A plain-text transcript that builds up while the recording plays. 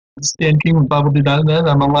Stan King with BibleD.net.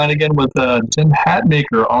 I'm online again with Jen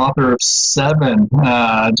Hatmaker, author of Seven.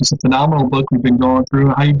 Just a phenomenal book we've been going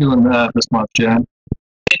through. How you doing this month, Jen?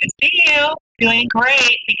 Good to see you. Doing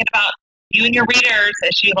great. Thinking about you and your readers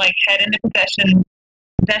as you head into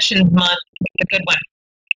possessions month. It's a good one.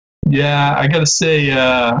 Yeah, I got to say,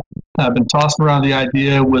 I've been tossing around the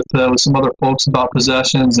idea with some other folks about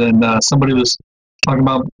possessions, and somebody was talking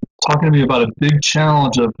to me about a big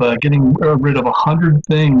challenge of getting rid of 100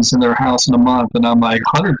 things in their house in a month. And I'm like,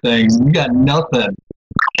 100 things? You got nothing.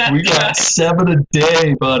 We got 7 a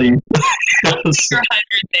day, buddy. Your 100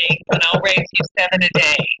 things, and I'll raise you 7 a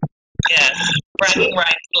day. Yes, bragging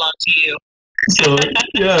rights belong to you. So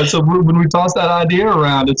yeah, so when we toss that idea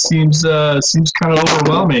around, it seems kind of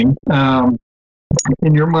overwhelming.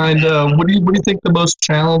 In your mind, what do you think the most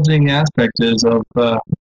challenging aspect is of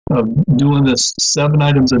doing this 7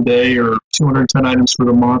 items a day or 210 items for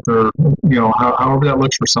the month, or however that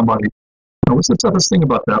looks for somebody? What's the toughest thing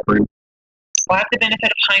about that for you? Well, I have the benefit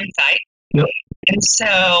of hindsight. Yep. And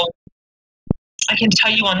so I can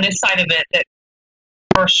tell you on this side of it that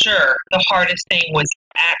for sure the hardest thing was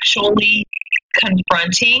actually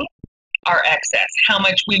confronting our excess, how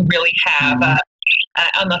much we really have.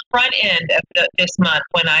 On the front end of this month,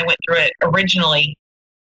 when I went through it originally,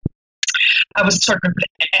 I was sort of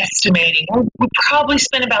estimating, well, we probably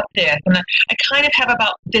spent about this, and I kind of have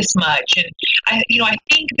about this much, and I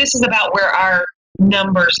think this is about where our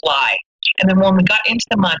numbers lie. And then when we got into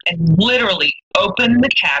the month and literally opened the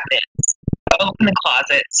cabinets, opened the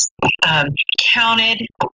closets, counted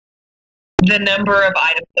the number of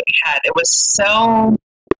items that we had, it was so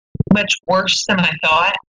much worse than I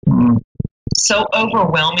thought, so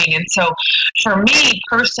overwhelming. And so for me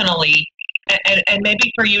personally, and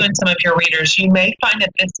maybe for you and some of your readers, you may find that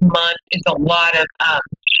this month is a lot of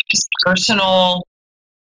just personal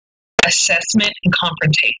assessment and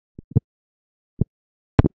confrontation.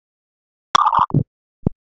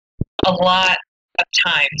 A lot of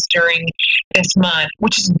times during this month,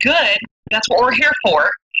 which is good. That's what we're here for.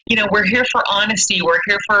 We're here for honesty. We're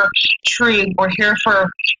here for truth. We're here for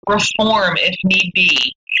reform if need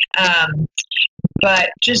be. But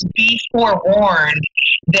just be forewarned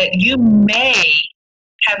that you may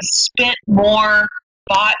have spent more,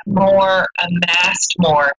 bought more, amassed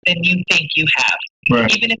more than you think you have,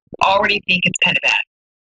 right, even if you already think it's kind of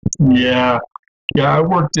bad. Yeah, I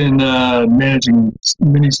worked in managing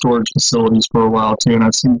mini storage facilities for a while too, and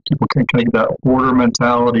I've seen people kind of get that hoarder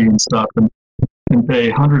mentality and stuff, and pay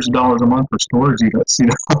hundreds of dollars a month for storage units.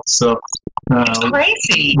 So it's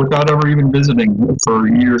crazy without ever even visiting for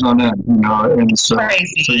years on end. And so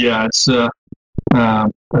crazy. So yeah, it's.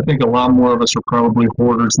 I think a lot more of us are probably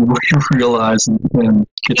hoarders than we realize, and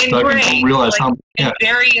get stuck and realize how in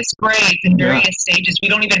various grades and various stages. We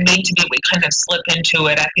don't even mean to be. We kind of slip into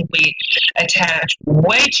it. I think we attach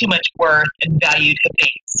way too much worth and value to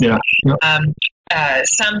things. Yeah.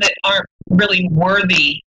 Some that aren't really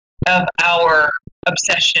worthy of our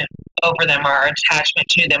obsession over them, our attachment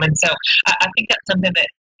to them. And so I think that's something that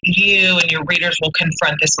you and your readers will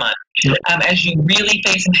confront this month, as you really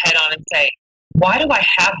face them head on and say, why do I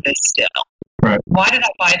have this still? Right. Why did I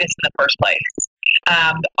buy this in the first place?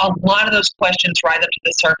 A lot of those questions rise up to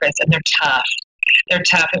the surface, and they're tough. They're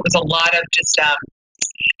tough. It was a lot of just,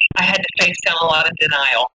 I had to face down a lot of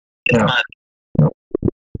denial this month. Yep.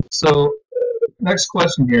 So, next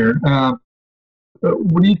question here.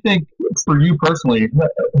 What do you think, for you personally,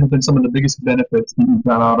 have been some of the biggest benefits that you've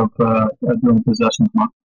got out of doing Possessions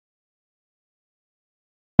Month?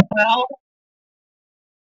 Well,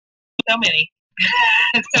 so many.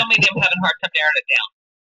 So many I'm having a hard time narrowing it down.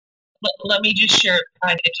 Let me just share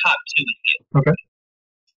kind of top 2 with you. Okay.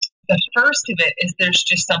 The first of it is there's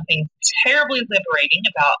just something terribly liberating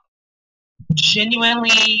about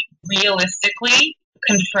genuinely, realistically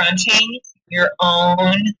confronting your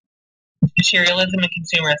own materialism and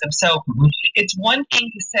consumerism. So it's one thing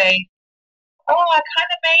to say, oh, I kind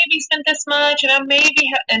of maybe spent this much, and I maybe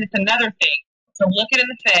have, and it's another thing to look it in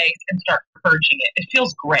the face and start purging it. It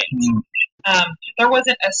feels great. There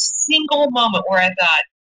wasn't a single moment where I thought,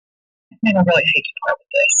 man, I really hate to part with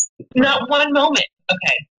this. Not one moment.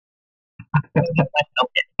 Okay.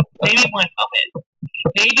 Maybe one moment.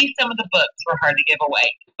 Maybe some of the books were hard to give away.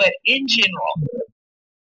 But in general,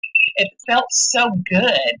 it felt so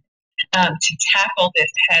good to tackle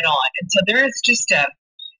this head on. And so there is just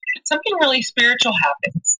something really spiritual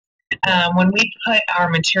happens when we put our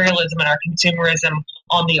materialism and our consumerism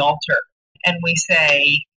on the altar and we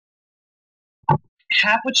say,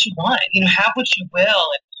 have what you want, have what you will.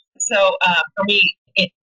 And so for me,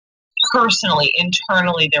 personally,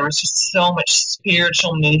 internally, there was just so much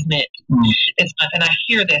spiritual movement this month. And I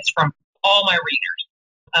hear this from all my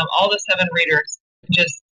readers, all the 7 readers.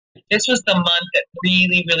 Just this was the month that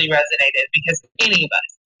really, really resonated because any of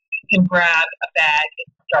us can grab a bag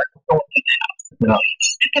and start going to the house. Yeah.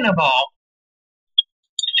 Second of all,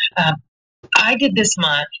 I did this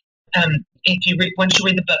month. Once you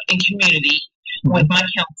read the book, in community with my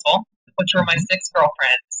council, which were my 6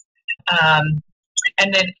 girlfriends,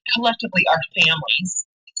 and then collectively our families.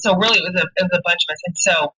 So really, it was a bunch of us, and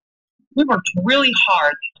so we worked really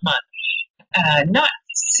hard this month, not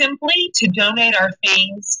simply to donate our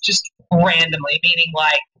things just randomly, meaning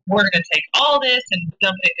like we're going to take all this and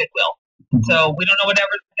dump it at Goodwill. Mm-hmm. So we don't know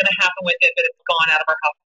whatever's going to happen with it, but it's gone out of our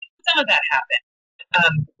house. Some of that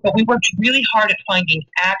happened. But we worked really hard at finding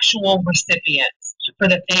actual recipients for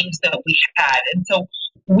the things that we had. And so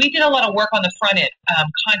we did a lot of work on the front end,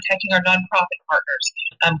 contacting our nonprofit partners,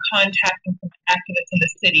 contacting some activists in the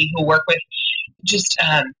city who work with just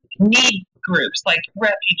need groups like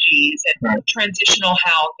refugees and transitional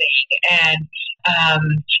housing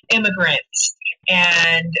and immigrants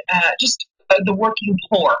and just the working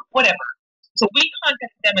poor, whatever. So we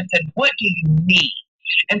contacted them and said, what do you need?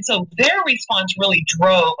 And so their response really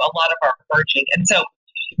drove a lot of our working. And so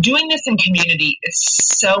doing this in community is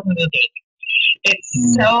so moving.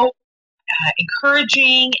 It's so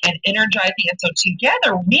encouraging and energizing. And so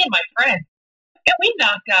together, me and my friends, we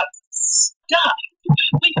knocked out stuff.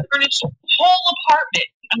 We furnished a whole apartment.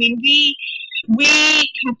 I mean, we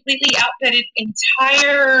completely outfitted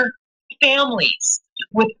entire families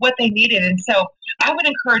with what they needed. And so I would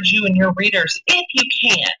encourage you and your readers, if you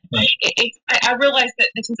can. Right. I realize that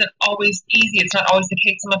this isn't always easy. It's not always the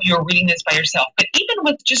case. Some of you are reading this by yourself. But even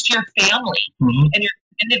with just your family and your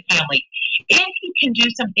extended family, if you can do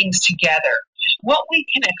some things together, what we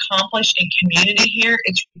can accomplish in community here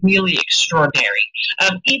is really extraordinary,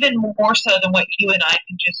 even more so than what you and I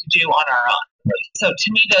can just do on our own. So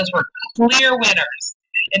to me, those were clear winners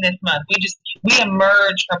in this month. We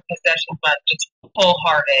emerged from Possessions Month just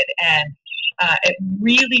full-hearted, and it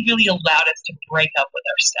really, really allowed us to break up with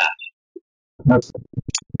our stuff.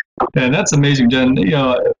 That's amazing, Jen.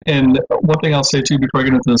 And one thing I'll say too before I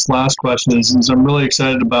get into this last question is I'm really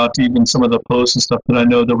excited about even some of the posts and stuff that I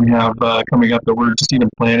know that we have coming up that we're just even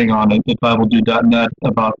planning on at BibleDude.net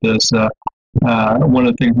about this. One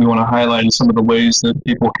of the things we want to highlight is some of the ways that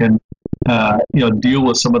people can deal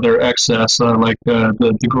with some of their excess, like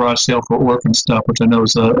the garage sale for orphan stuff, which I know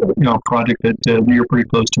is a project that you're pretty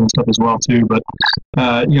close to and stuff as well too. But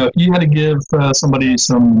if you had to give somebody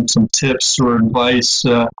some tips or advice,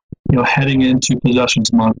 heading into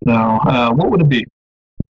Possessions Month now, what would it be?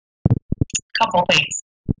 A couple things.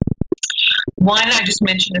 One I just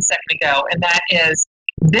mentioned a second ago, and that is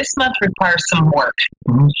this month requires some work.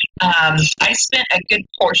 Mm-hmm. I spent a good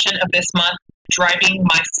portion of this month driving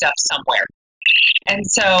my stuff somewhere. And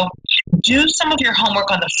so do some of your homework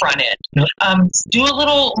on the front end. Yep. Do a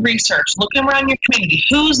little research. Look around your community.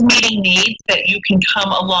 Who's meeting needs that you can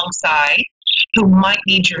come alongside who might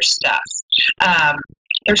need your stuff?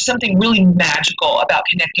 There's something really magical about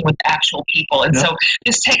connecting with actual people. And so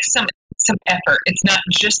this takes some effort. It's not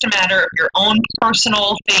just a matter of your own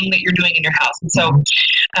personal thing that you're doing in your house. And so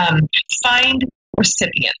find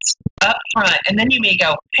recipients up front, and then you may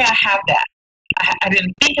go, hey, I have that. I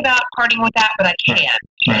didn't think about parting with that, but I can.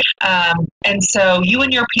 Right. And so you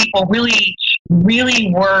and your people really,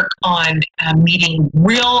 really work on meeting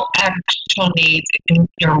real actual needs in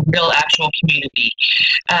your real actual community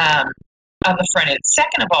on the front end.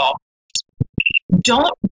 Second of all,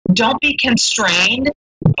 don't be constrained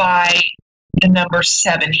by the number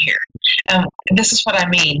 7 here. This is what I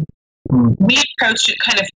mean. We approached it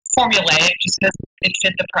kind of formulaic just because it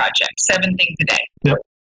fit the project. 7 things a day. Yep.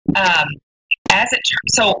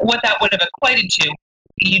 So what that would have equated to,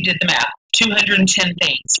 you did the math, 210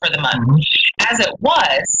 things for the month. Mm-hmm. As it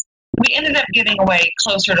was, we ended up giving away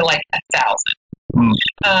closer to like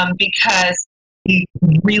 1,000 because we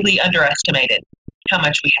really underestimated how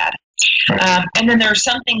much we had. And then there are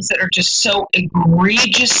some things that are just so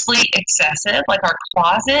egregiously excessive, like our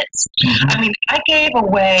closets. Mm-hmm. I mean, I gave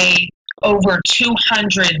away over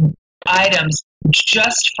 200 items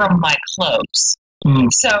just from my clothes. Mm-hmm.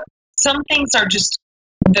 So some things are just,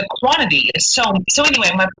 the quantity is so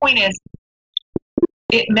anyway, my point is,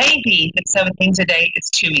 it may be that 7 things a day is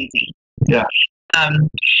too easy. Yeah.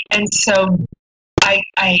 And so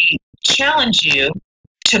I challenge you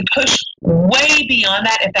to push way beyond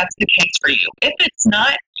that if that's the case for you. If it's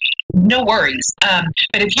not, no worries.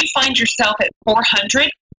 But if you find yourself at 400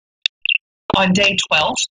 on day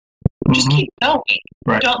 12, just keep going.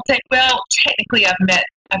 Right. Don't say, well, technically I've met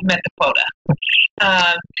the quota.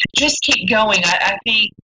 Just keep going. I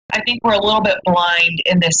think I think we're a little bit blind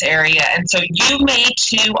in this area. And so you may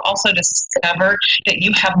too also discover that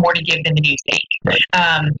you have more to give than you think.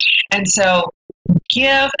 And so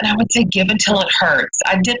give, and I would say give until it hurts.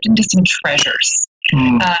 I dipped into some treasures.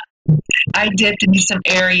 I dipped into some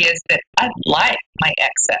areas that I like my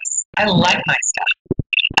excess. I like my stuff.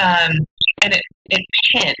 And it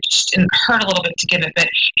pinched and hurt a little bit to give it. But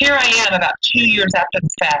here I am about 2 years after the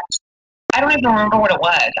fact. I don't even remember what it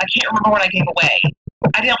was. I can't remember what I gave away.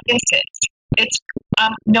 I don't miss it. It's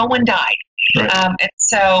no one died. Right. And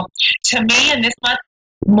so to me in this month,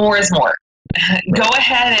 more is more. Go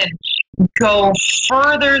ahead and go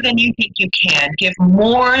further than you think you can. Give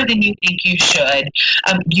more than you think you should.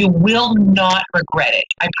 You will not regret it.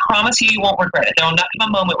 I promise you won't regret it. There will not come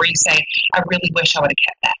a moment where you say, I really wish I would have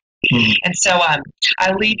kept that. And so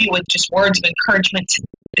I leave you with just words of encouragement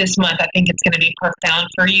this month. I think it's going to be profound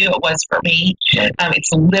for you. It was for me.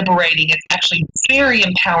 It's liberating. It's actually very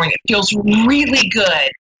empowering. It feels really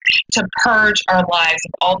good to purge our lives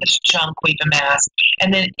of all this junk we've amassed,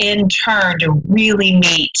 and then in turn to really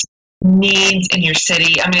meet needs in your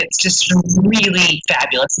city. I mean, it's just really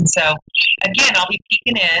fabulous. And so, again, I'll be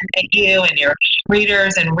peeking in at you and your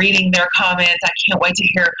readers and reading their comments. I can't wait to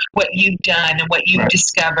hear what you've done and what you've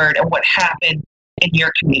discovered and what happened in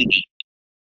your community.